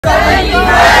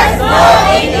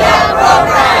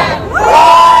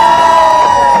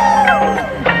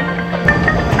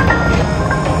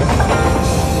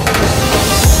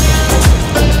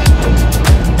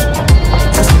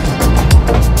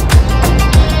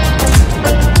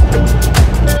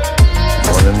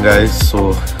morning, guys.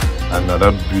 So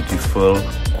another beautiful,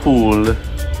 cool,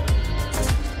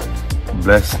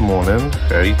 blessed morning,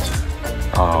 right?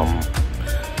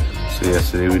 So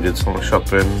yesterday we did some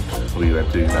shopping. We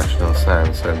went to the National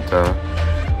Science Center.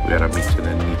 We had a meeting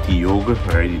in Niti Yoga,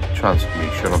 right? The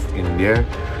transformation of India.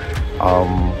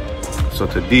 So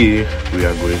today we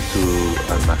are going to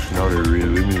a National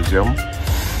Railway Museum,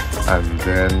 and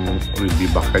then we'll be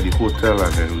back at the hotel,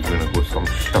 and then we're gonna go some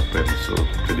shopping. So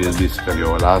today is basically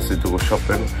our last day to go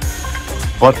shopping,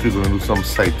 but we're gonna do some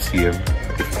sightseeing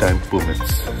if time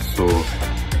permits. So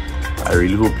I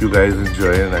really hope you guys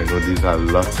enjoy it. I know these are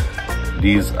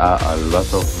a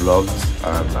lot of vlogs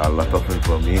and a lot of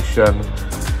information,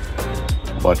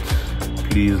 but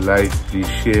please like, please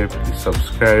share, please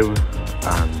subscribe,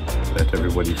 and let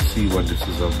everybody see what this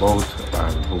is about,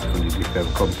 and hopefully they can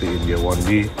come to India one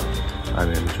day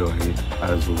and enjoy it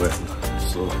as well.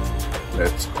 So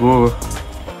let's go.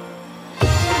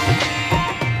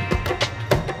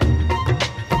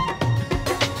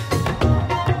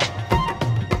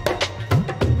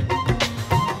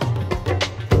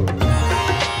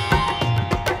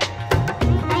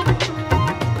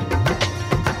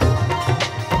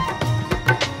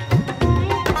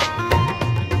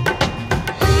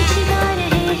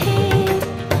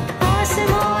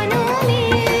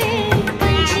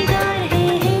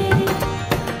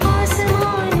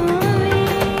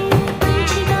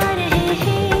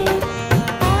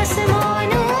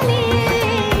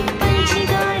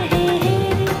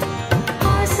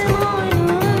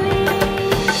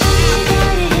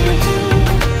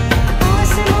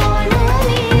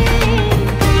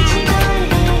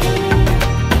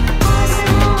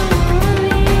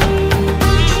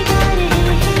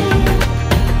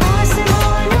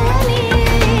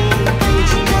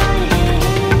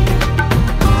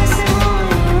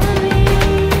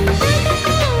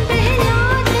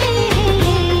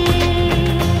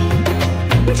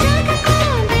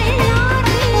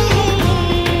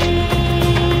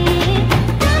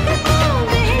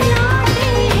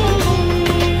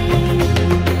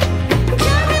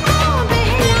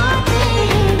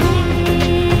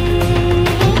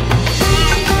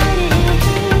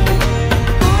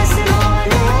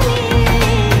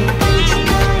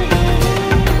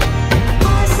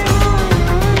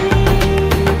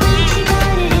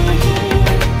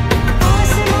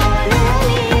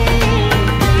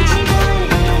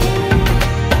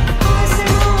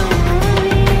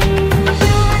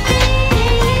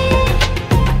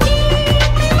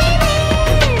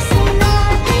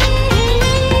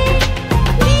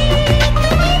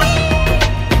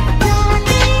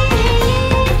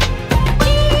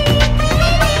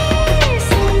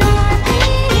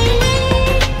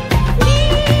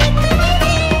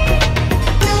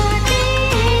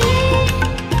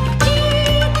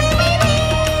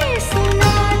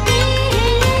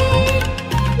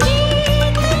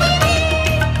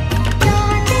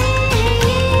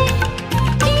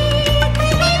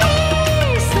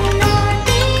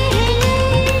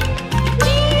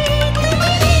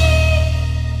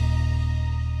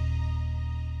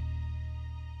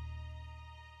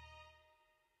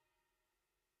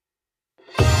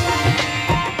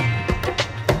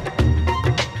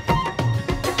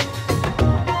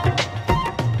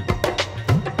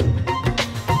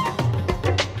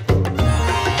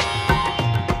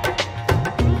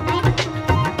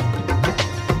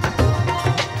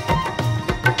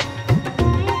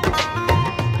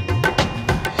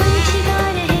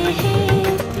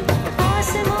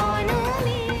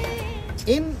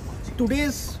 In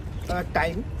today's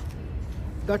time,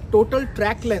 the total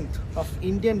track length of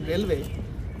Indian Railway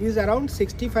is around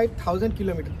 65,000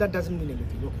 kilometers. That doesn't mean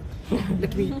anything. Okay,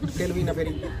 let me tell you in a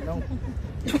very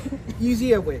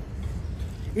easier way.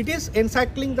 It is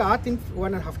encircling the Earth in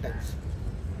 1.5 times.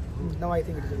 Now I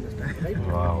think it is understandable, right?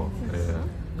 Wow. Yeah.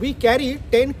 We carry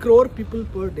 10 crore people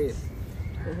per day.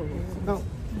 Now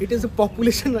it is a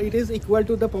population. It is equal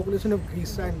to the population of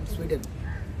Greece and Sweden.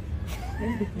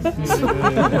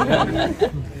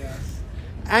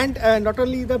 And not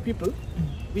only the people,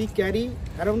 we carry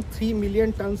around 3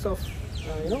 million tons of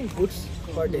goods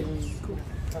per day.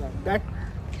 That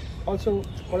also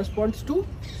corresponds to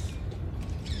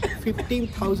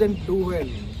 15,000 duel.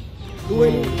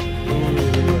 Duel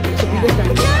is the biggest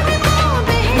animal.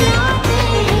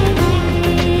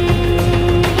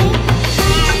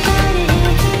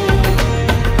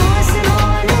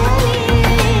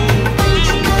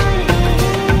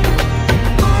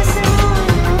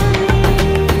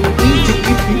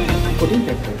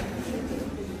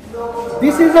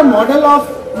 This is a model of,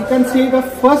 you can say, the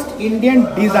first Indian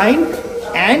designed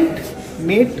and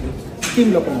made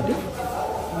steam locomotive.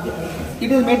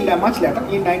 It is made much later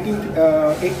in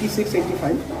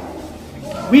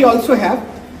 1986-85. We also have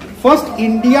first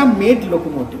India-made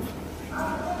locomotive,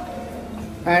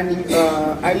 and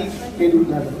I'll tell you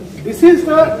that. This is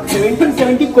the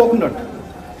 1770 coconut.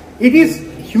 It is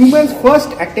humans'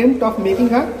 first attempt of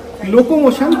making a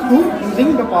locomotion through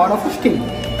using the power of steam.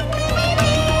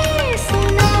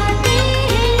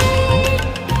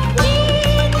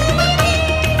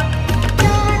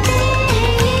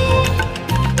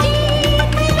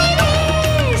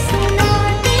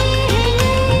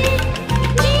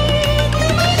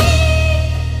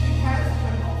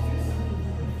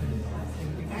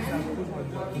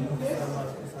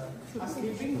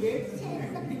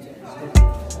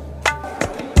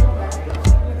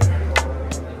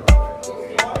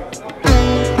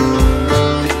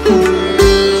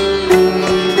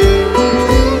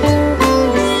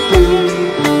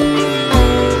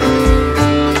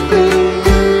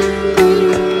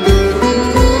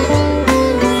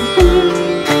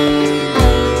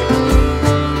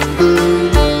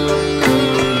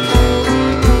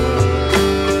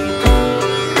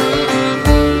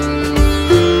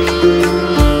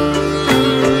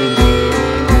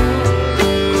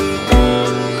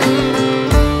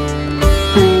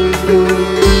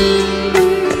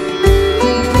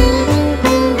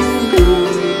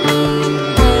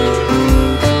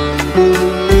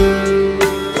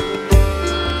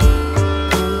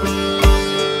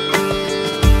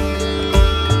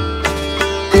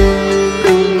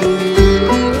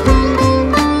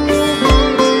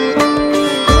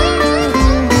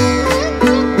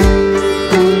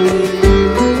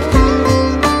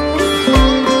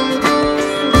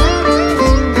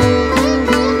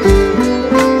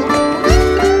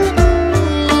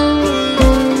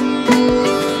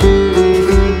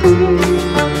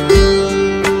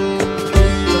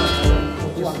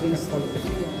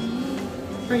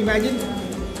 So imagine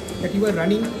that you are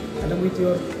running along with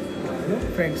your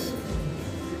friends,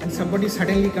 and somebody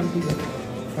suddenly come to you.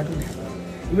 What will happen?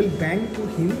 You will bang to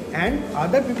him, and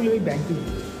other people will bang to you.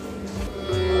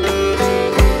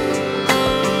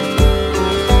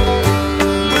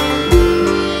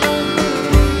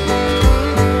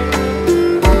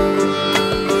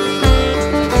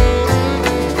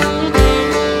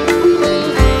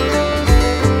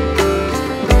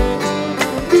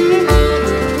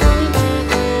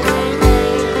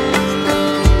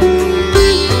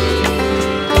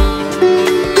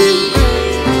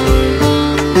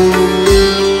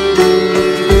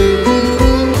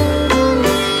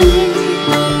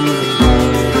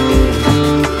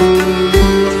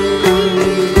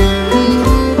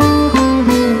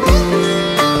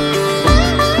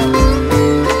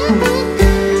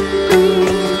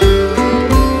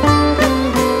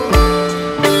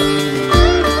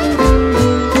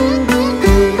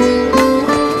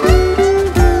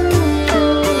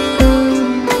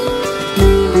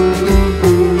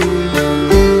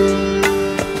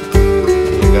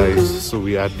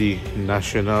 At the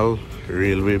National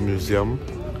Railway Museum,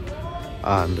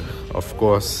 and of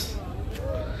course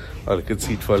you can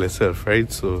see it for yourself,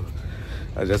 right? So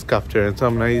I just capturing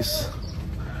some nice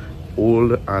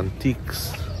old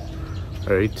antiques,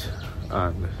 right?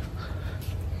 And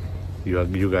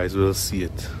you guys will see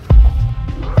it.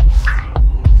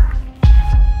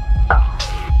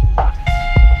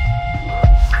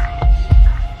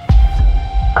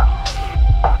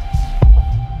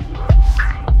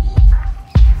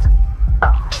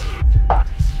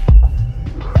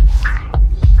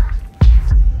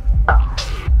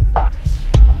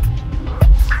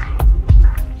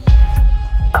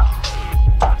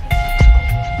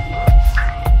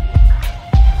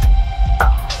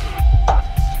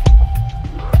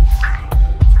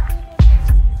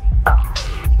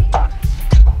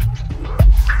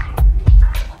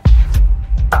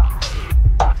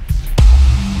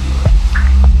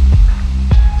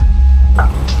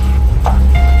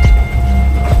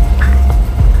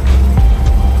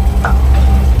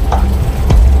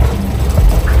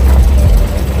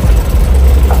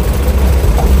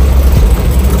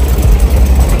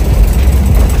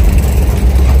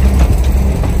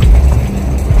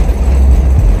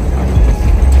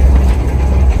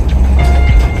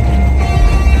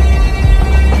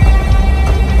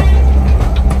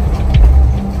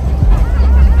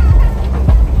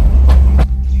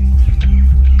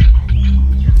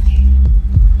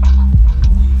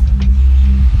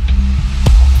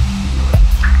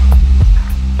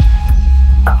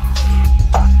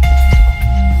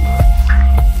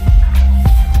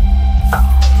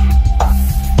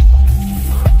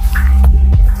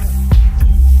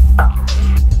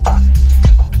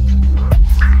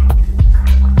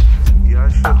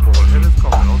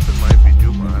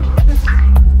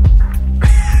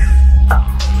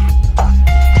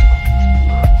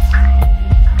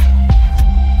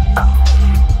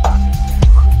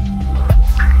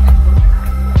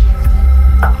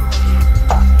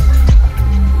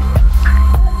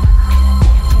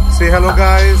 hello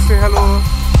guys, say hello.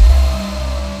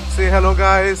 Say hello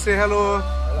guys, say hello.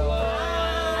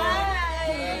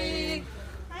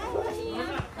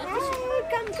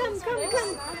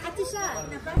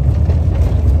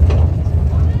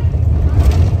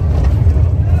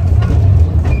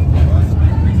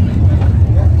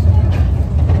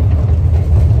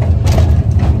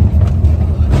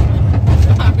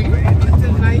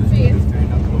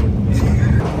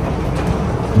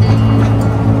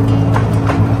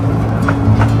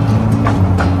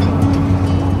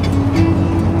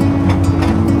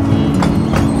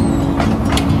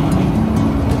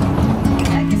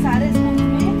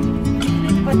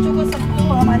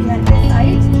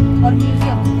 और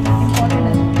museum important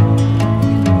है,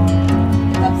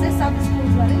 तब से सब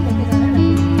schools वाले लेके जा रहे हैं।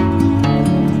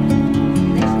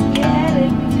 नेक्स्ट ये है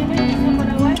रेल म्यूजियम है, जिसमें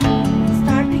बना हुआ है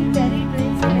स्टार्टिंग दिल्ली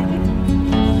ट्रेन से लेके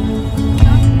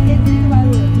ये दिल्ली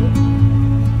वाले होते हैं।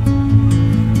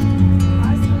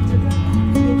 आज तो जगह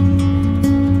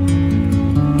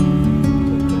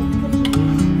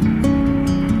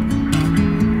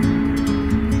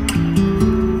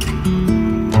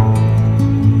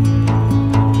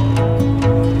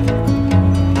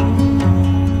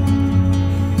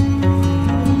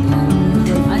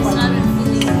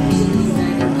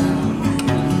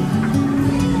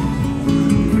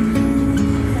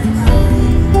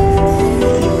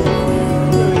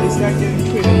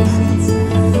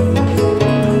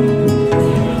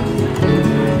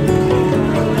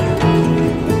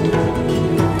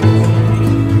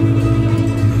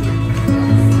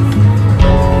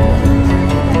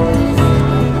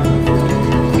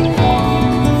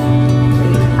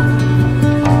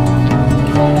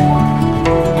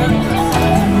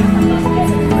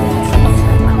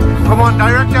Come on,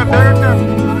 direct them, direct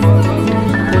them.